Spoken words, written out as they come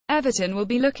Everton will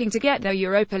be looking to get their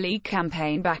Europa League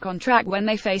campaign back on track when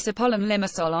they face Apollon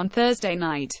Limassol on Thursday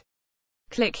night.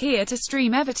 Click here to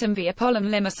stream Everton via Apollon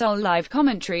Limassol live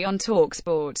commentary on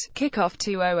talksport. Kickoff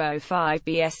 20:05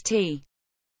 BST.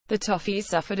 The Toffees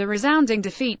suffered a resounding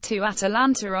defeat to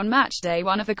Atalanta on match day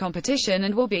 1 of the competition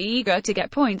and will be eager to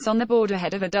get points on the board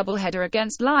ahead of a doubleheader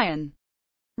against Lyon.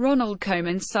 Ronald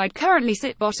Koeman's side currently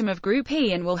sit bottom of Group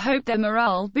E and will hope their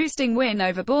morale-boosting win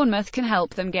over Bournemouth can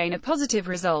help them gain a positive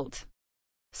result.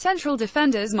 Central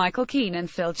defenders Michael Keane and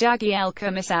Phil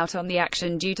Jagielka miss out on the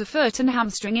action due to foot and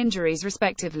hamstring injuries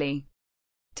respectively.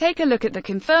 Take a look at the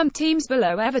confirmed teams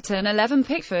below. Everton 11: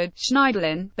 Pickford,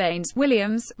 Schneiderlin, Baines,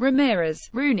 Williams, Ramirez,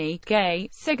 Rooney, Gay,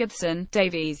 Sigurdsson,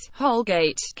 Davies,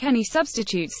 Holgate. Kenny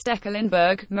substitutes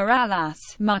Stekelenburg, Morales,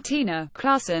 Martina,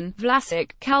 Klaassen,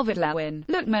 Vlasic, Calvert-Lewin,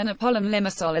 Lookman. Apollon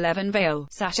Limassol 11: Bale,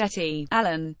 Sacchetti,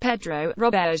 Allen, Pedro,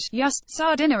 Roberge, Just,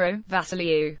 Sardinero,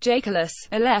 Vassiliou, Jakelis.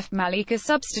 Aleph Malika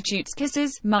substitutes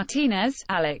Kisses, Martinez,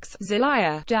 Alex,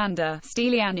 Zelaya, Janda,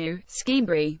 Stilianu,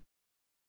 Schembri.